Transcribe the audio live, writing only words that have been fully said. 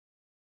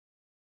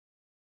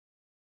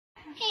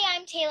Hey,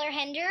 I'm Taylar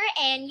Hender,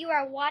 and you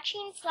are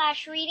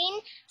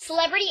watching/reading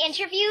Celebrity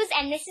Interviews,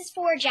 and this is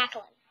for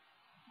Jacqueline.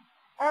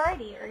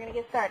 Alrighty, we're going to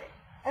get started.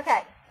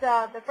 Okay,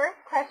 so the first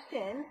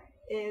question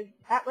is,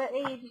 at what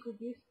age did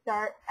you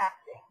start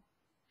acting?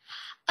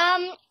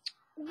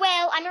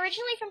 Well, I'm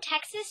originally from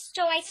Texas,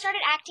 so I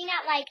started acting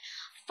at,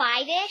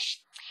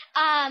 5-ish,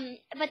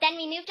 but then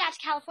we moved out to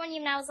California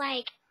when I was,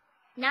 9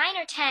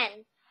 or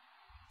 10.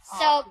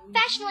 So,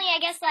 professionally, I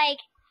guess,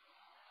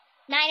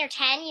 9 or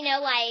 10,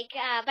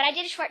 but I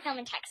did a short film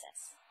in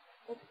Texas.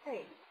 That's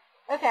great.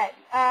 Okay,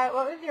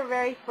 what was your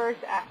very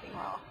first acting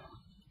role?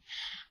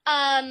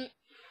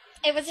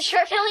 It was a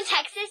short film in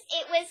Texas.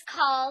 It was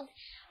called,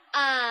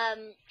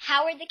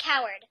 Howard the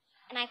Coward,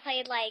 and I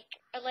played,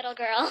 a little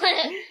girl.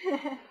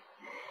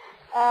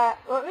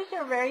 What was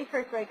your very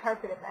first red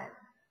carpet event?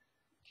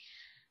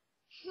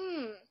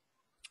 You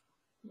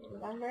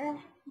remember?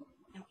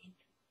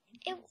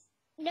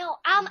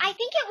 I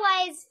think it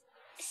was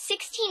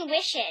 16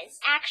 Wishes,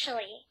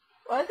 actually.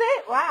 Was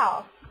it?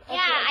 Wow.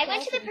 Yeah, I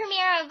went to the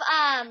premiere of,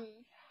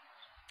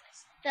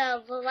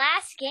 the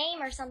last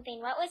game or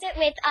something. What was it?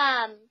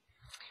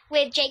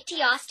 With Jake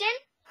T. Austin.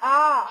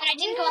 Ah. But I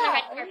didn't go on the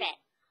red carpet.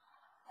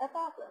 That's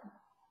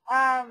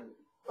awesome.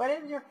 What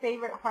is your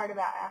favorite part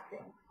about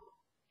acting?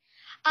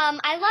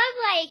 I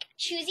love,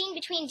 choosing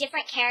between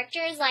different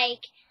characters,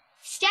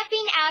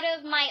 stepping out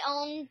of my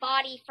own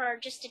body for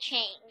just a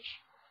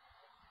change.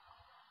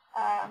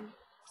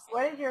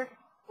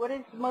 What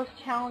is most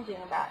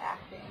challenging about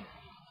acting?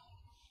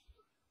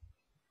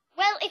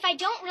 Well, if I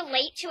don't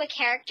relate to a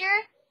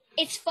character,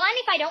 it's fun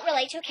if I don't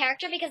relate to a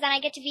character because then I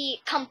get to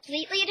be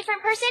completely a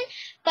different person,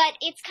 but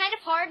it's kind of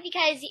hard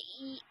because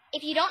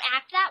if you don't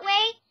act that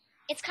way,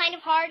 it's kind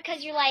of hard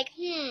because you're like,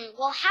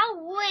 well, how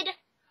would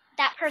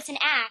that person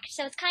act?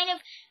 So it's kind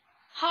of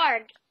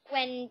hard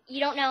when you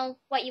don't know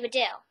what you would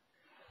do.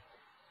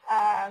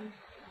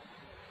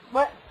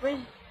 What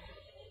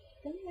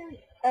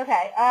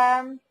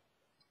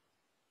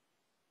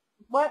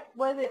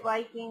was it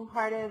like being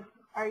part of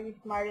Are You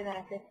Smarter Than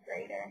a Fifth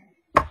Grader?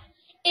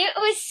 It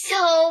was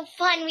so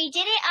fun. We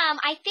did it,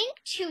 I think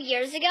 2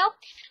 years ago,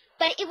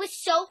 but it was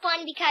so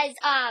fun because,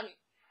 I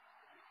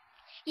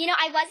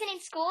wasn't in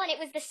school and it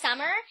was the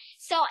summer,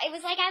 so it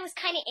was like I was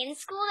kind of in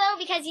school though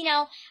because,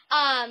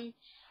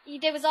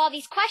 there was all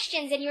these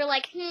questions and you were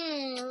like,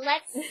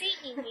 let's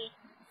see.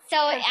 So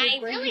I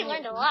really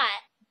learned a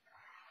lot.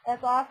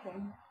 That's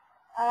awesome.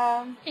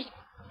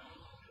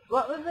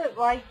 What was it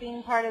like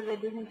being part of the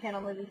Disney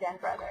Channel movie Den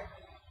Brother?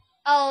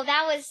 Oh,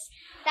 that was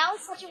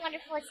such a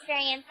wonderful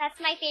experience. That's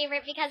my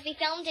favorite because we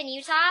filmed in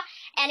Utah,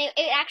 and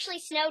it actually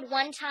snowed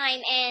one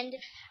time, and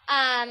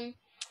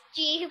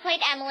G, who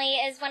played Emily,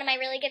 is one of my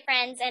really good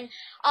friends, and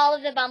all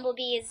of the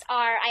bumblebees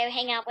I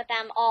hang out with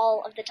them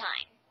all of the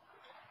time.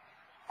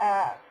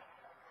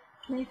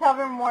 Can you tell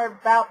them more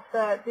about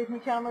the Disney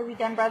Channel movie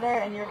Den Brother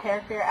and your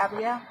character,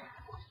 Abigail?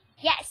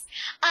 Yes.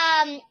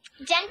 Den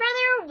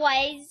Brother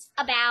was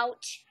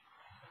about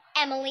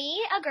Emily,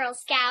 a Girl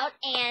Scout,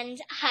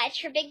 and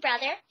Hutch, her big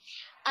brother.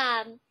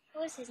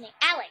 What was his name?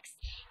 Alex.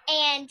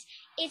 And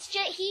it's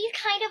just, he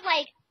kind of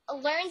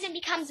learns and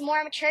becomes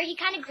more mature. He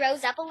kind of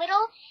grows up a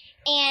little.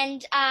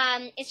 And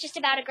it's just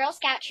about a Girl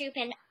Scout troop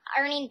and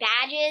earning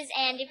badges,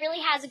 and it really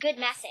has a good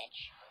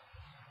message.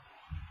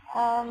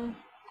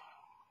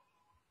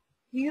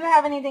 Do you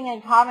have anything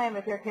in common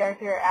with your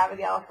character,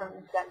 Abigail, from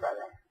Den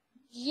Brother?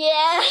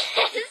 Yes,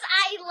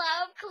 I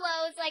love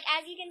clothes.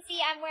 As you can see,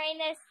 I'm wearing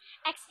this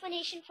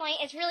exclamation point.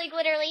 It's really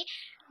glittery.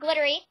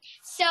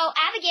 So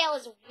Abigail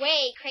is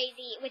way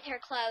crazy with her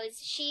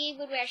clothes. She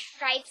would wear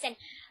stripes and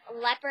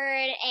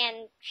leopard,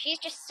 and she's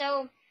just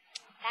so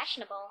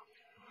fashionable.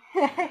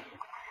 Do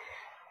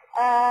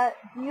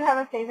you have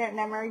a favorite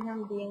memory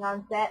from being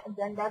on set of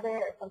Den Brother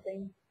or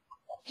something?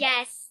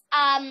 Yes.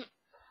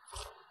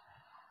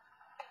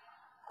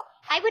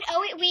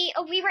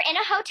 We were in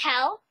a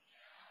hotel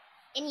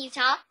in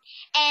Utah,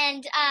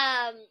 and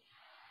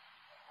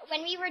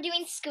when we were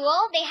doing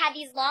school, they had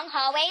these long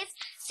hallways,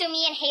 so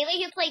me and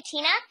Haley, who played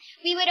Tina,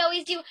 we would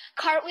always do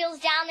cartwheels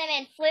down them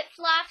and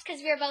flip-flops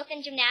because we were both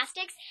in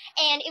gymnastics,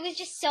 and it was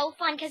just so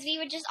fun because we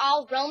would just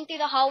all roam through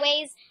the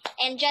hallways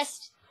and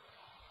just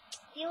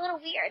be a little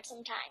weird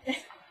sometimes.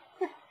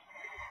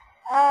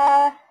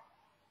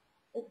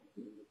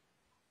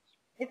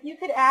 If you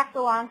could act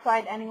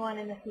alongside anyone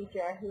in the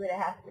future, who would it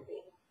have to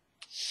be?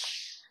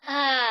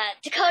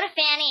 Dakota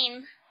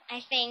Fanning, I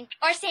think.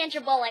 Or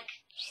Sandra Bullock.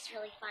 She's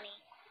really funny.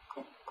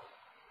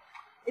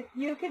 If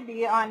you could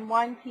be on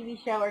one TV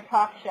show or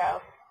talk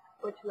show,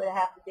 which would it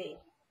have to be?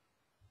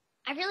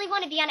 I really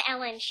want to be on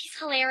Ellen. She's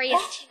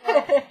hilarious, too.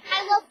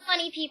 I love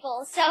funny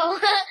people, so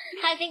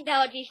I think that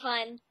would be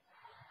fun.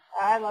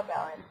 I love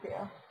Ellen,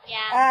 too.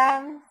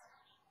 Yeah.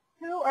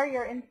 Who are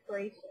your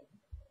inspirations?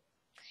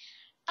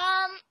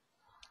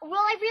 Well,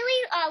 I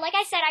really, like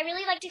I said, I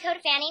really like Dakota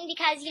Fanning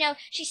because,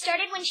 she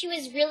started when she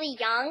was really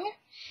young.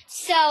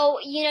 So,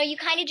 you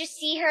kind of just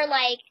see her,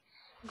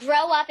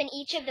 grow up in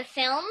each of the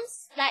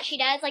films that she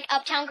does. Like,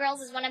 Uptown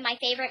Girls is one of my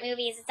favorite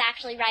movies. It's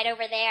actually right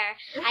over there.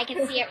 I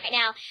can see it right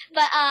now.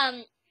 But,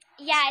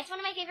 yeah, it's one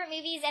of my favorite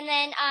movies. And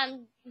then,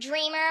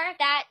 Dreamer,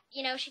 that,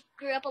 she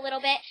grew up a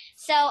little bit.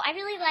 So I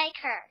really like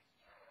her.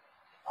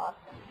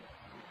 Awesome.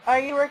 Are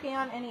you working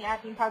on any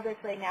acting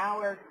projects right now,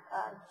 or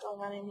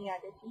going on any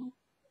auditions?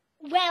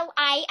 Well,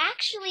 I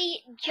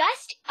actually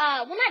just,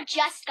 not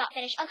just got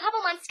finished, a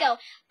couple months ago,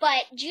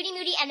 but Judy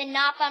Moody and the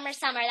Not Bummer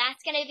Summer,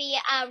 that's going to be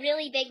a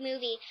really big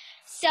movie.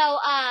 So,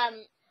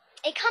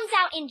 it comes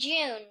out in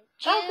June.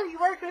 Oh, so you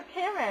worked with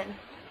Cameron.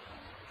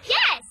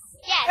 Yes!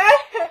 Yeah,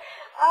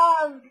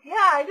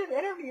 I just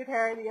interviewed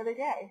her the other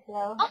day, so.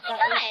 Oh my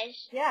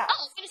gosh! Yeah. Oh,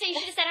 I was going to say you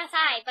should have said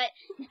outside, but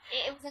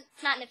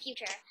it's not in the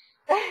future.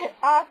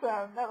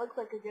 Awesome. That looks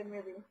like a good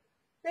movie.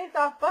 Based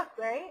off books,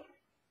 right?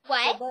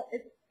 What?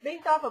 It's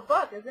based off a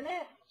book, isn't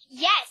it?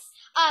 Yes.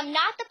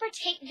 Not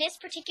this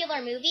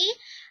particular movie,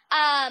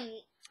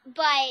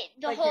 but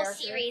the whole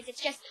series.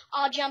 It's just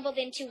all jumbled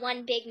into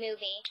one big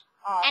movie.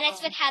 Awesome. And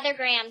it's with Heather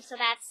Graham, so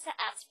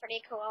that's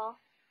pretty cool.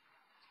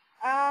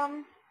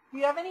 Do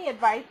you have any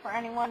advice for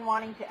anyone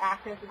wanting to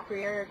act as a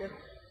career, or just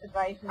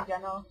advice in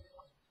general?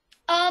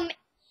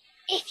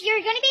 If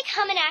you're going to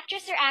become an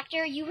actress or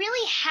actor, you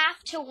really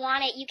have to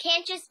want it. You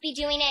can't just be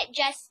doing it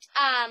just,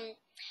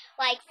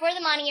 for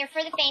the money or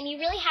for the fame. You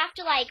really have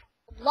to,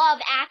 love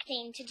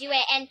acting to do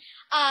it. And,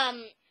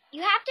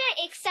 you have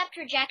to accept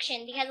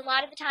rejection, because a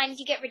lot of the times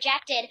you get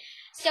rejected.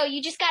 So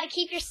you just got to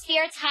keep your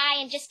spirits high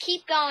and just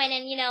keep going.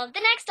 And,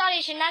 the next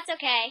audition, that's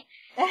okay.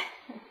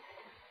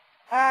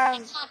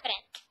 I'm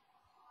confident.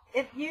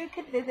 If you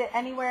could visit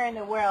anywhere in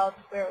the world,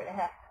 where would it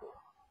have to be?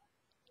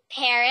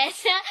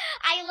 Paris.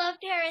 I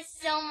love Paris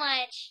so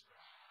much.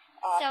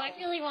 Awesome. So I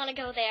really want to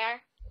go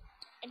there.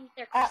 And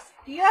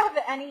do you have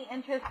any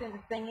interest in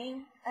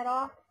singing at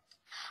all?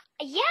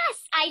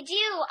 Yes, I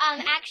do.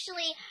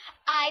 Actually,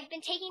 I've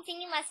been taking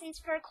singing lessons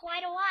for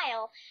quite a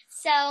while.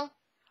 So,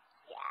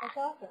 yeah. That's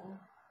awesome.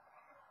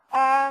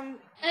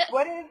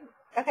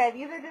 Okay,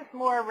 these are just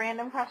more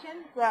random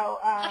questions. So,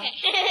 okay.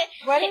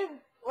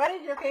 what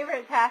is your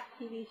favorite past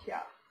TV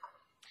show?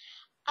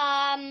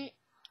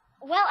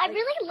 Well,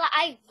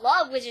 I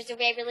love Wizards of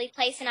Waverly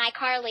Place and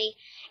iCarly,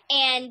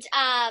 and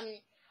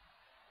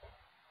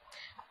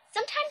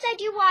sometimes I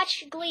do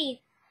watch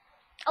Glee.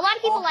 A lot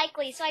of people like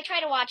Glee, so I try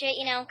to watch it,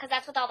 because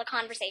that's what all the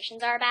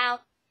conversations are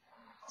about.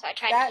 So I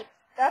try to keep.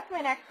 That's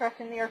my next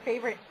question. Your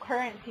favorite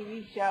current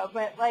TV show,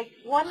 but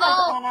one that's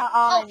on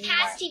anymore.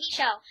 Past TV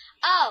show.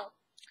 Oh,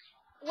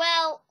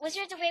 well,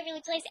 Wizards of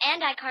Waverly Place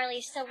and iCarly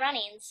is still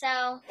running,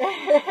 so.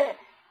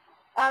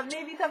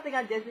 Maybe something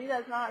on Disney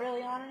that's not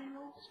really on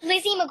anymore?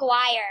 Lizzie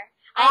McGuire.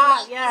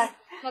 Yes.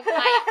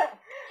 McGuire.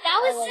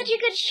 That was such a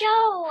good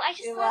show. I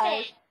just love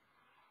it.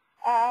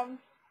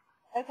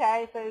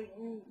 Okay, so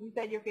you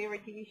said your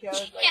favorite TV show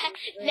is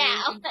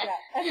now.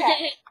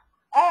 Okay.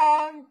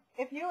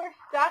 If you were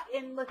stuck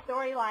in the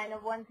storyline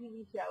of one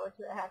TV show, what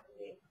would it have to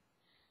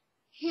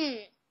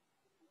be?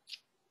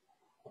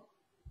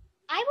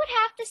 I would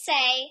have to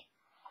say,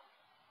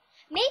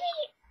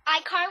 maybe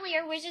iCarly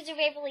or Wizards of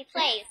Waverly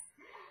Place.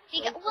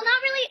 Not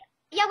really.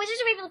 Yeah, Wizards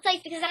of Waverly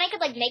Place, because then I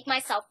could, make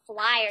myself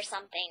fly or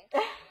something.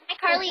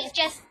 iCarly is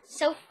just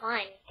so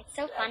fun. It's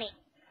so funny.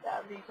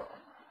 That would be cool.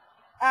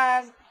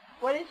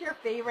 What is your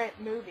favorite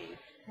movie,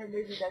 or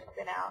movie that's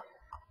been out?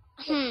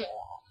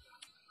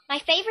 My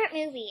favorite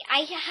movie.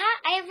 I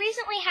have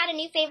recently had a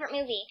new favorite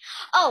movie.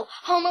 Oh,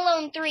 Home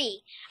Alone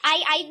 3.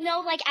 I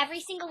know, every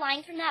single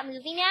line from that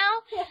movie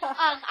now.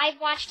 I've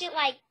watched it,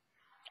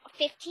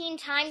 15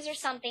 times or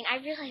something. I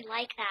really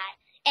like that.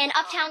 And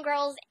Uptown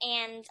Girls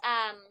and,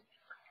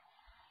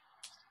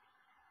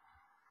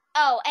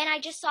 and I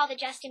just saw the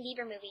Justin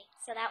Bieber movie,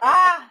 so that was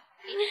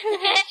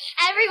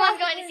everyone's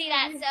going to see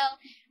that, so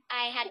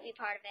I had to be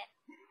part of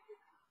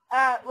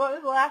it. What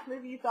was the last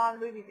movie you saw in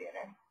the movie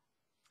theater?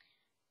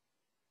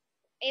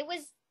 It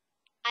was,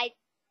 I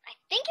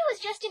think it was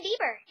Justin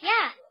Bieber,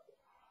 yeah.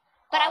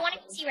 But I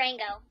wanted to see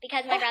Rango,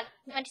 because my brother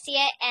went to see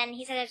it, and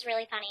he said it was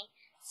really funny,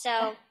 so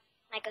I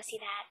might go see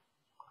that.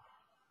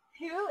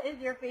 Who is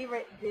your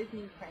favorite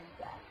Disney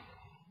princess?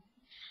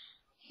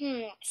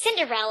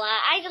 Cinderella.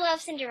 I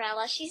love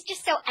Cinderella. She's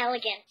just so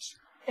elegant.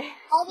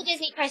 All the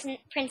Disney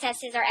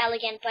princesses are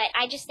elegant, but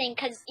I just think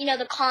because,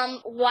 the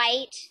calm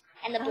white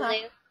and the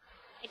blue,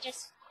 it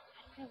just,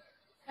 I don't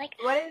know.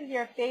 What is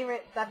your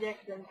favorite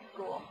subject in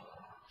school?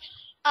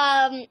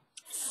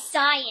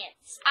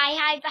 Science.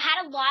 I've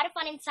had a lot of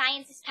fun in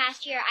science this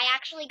past year. I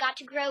actually got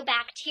to grow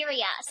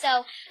bacteria.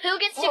 So, who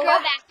gets to grow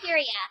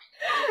bacteria?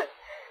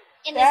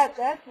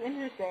 That's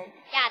interesting.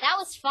 Yeah, that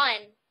was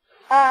fun.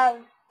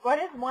 What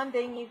is one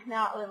thing you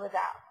cannot live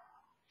without?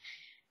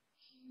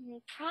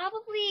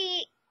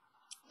 Probably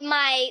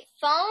my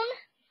phone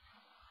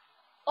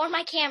or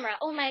my camera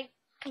or my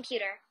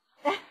computer.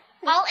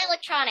 All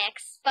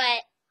electronics,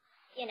 but,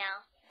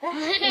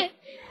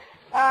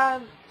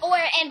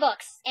 and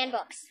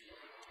books.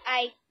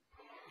 I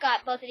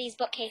got both of these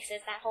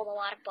bookcases that hold a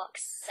lot of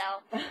books,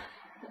 so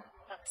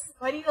books.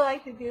 What do you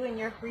like to do in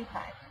your free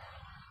time?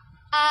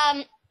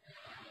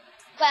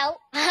 Well,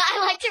 I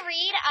like to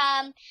read.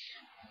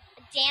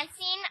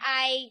 Dancing,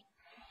 I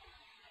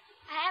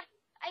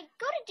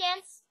go to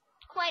dance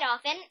quite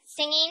often.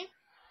 Singing,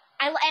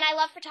 and I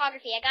love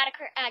photography. I got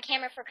a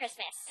camera for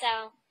Christmas,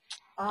 so.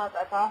 Oh,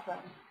 that's awesome.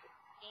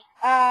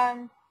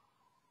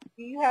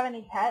 Do you have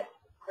any pets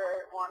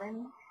or want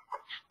any?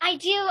 I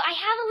do. I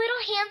have a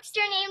little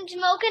hamster named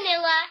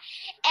Mocanilla,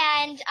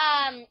 and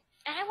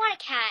I want a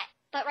cat,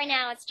 but right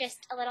now it's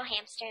just a little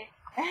hamster.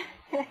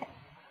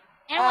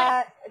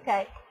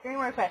 Okay, 3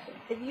 more questions.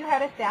 If you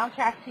had a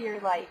soundtrack to your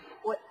life,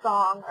 what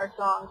song or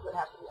songs would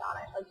have to be on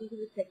it? Like, you could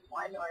just pick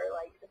one or,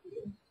 like, a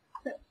few.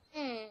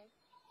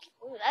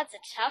 Ooh, that's a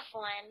tough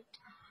one.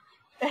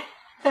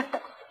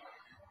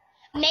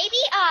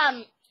 Maybe,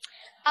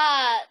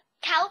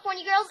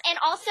 California Girls, and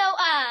also,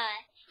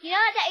 you know,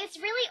 it's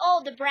really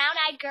old, the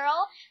Brown-Eyed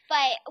Girl,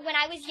 but when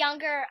I was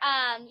younger,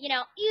 you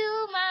know,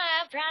 you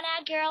my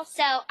brown-eyed girl,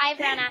 so I have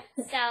brown eyes,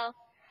 so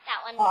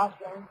that one.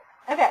 Awesome.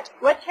 Okay,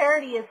 what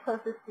charity is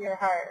closest to your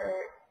heart, or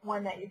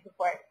one that you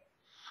support?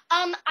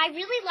 I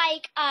really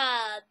like,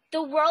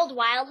 the World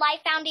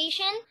Wildlife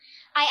Foundation.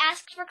 I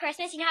asked for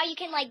Christmas, you know how you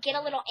can, like, get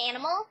a little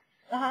animal?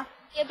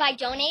 By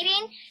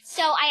donating,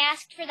 so I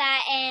asked for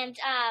that, and,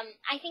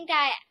 I think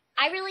that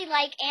I really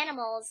like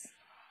animals,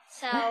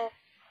 so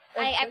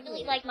I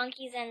really like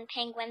monkeys and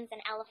penguins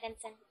and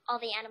elephants and all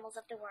the animals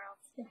of the world,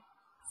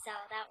 so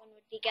that one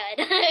would be good.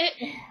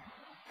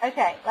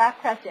 Okay, last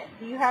question.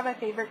 Do you have a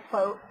favorite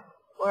quote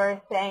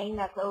or saying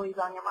that's always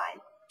on your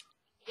mind?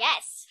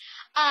 Yes.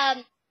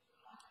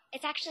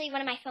 It's actually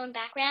one of my phone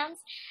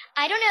backgrounds.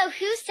 I don't know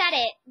who said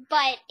it,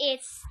 but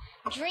it's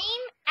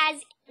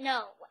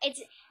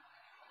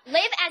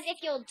live as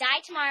if you'll die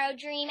tomorrow,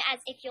 dream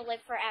as if you'll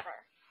live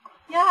forever.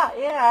 Yeah,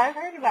 I've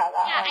heard about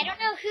that one. I don't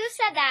know who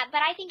said that,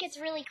 but I think it's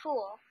really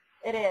cool.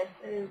 It is.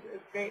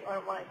 It's great. One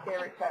of my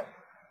favorite quotes.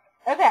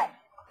 Okay,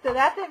 so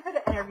that's it for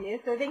the interview.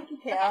 So thank you,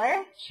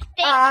 Taylar.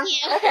 Thank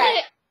you.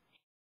 Okay.